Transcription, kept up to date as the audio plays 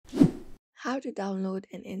How to download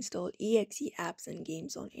and install EXE apps and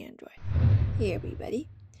games on Android. Hey everybody,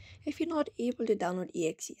 if you're not able to download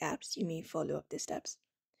EXE apps, you may follow up the steps.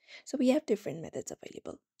 So we have different methods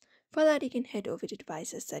available. For that, you can head over to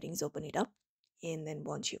devices settings, open it up, and then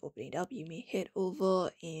once you open it up, you may head over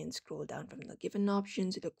and scroll down from the given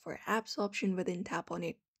options, look for apps option within, tap on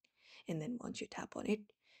it, and then once you tap on it,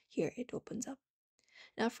 here it opens up.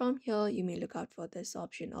 Now from here, you may look out for this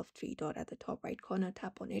option of three dot at the top right corner,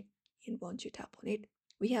 tap on it, and once you tap on it,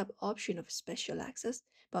 we have option of special access,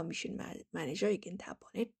 permission manager, you can tap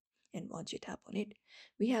on it, and once you tap on it,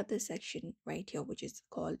 we have this section right here which is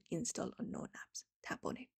called install unknown apps, tap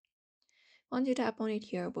on it. Once you tap on it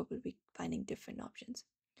here, we will be finding different options.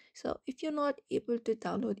 So if you're not able to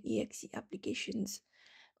download EXE applications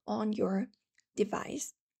on your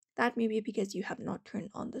device, that may be because you have not turned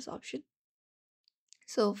on this option.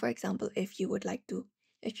 So for example, if you're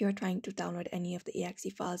trying to download any of the exe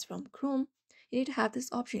files from Chrome, you need to have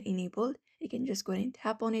this option enabled. You can just go ahead and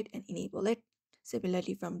tap on it and enable it.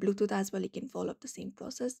 Similarly from Bluetooth as well, you can follow up the same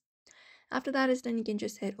process. After that is done, you can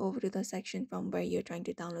just head over to the section from where you're trying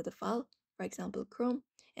to download the file, for example, Chrome,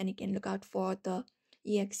 and you can look out for the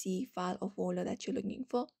exe file or folder that you're looking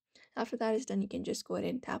for. After that is done, you can just go ahead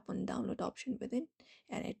and tap on download option within,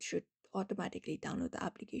 and it should automatically download the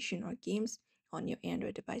application or games on your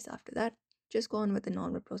Android device. After that, just go on with the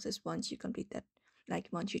normal process once you complete that, like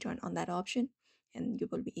once you turn on that option, and you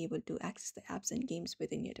will be able to access the apps and games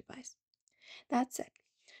within your device. That's it.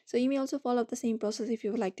 So you may also follow up the same process if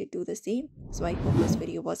you would like to do the same. So I hope this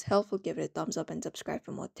video was helpful. Give it a thumbs up and subscribe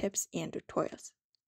for more tips and tutorials.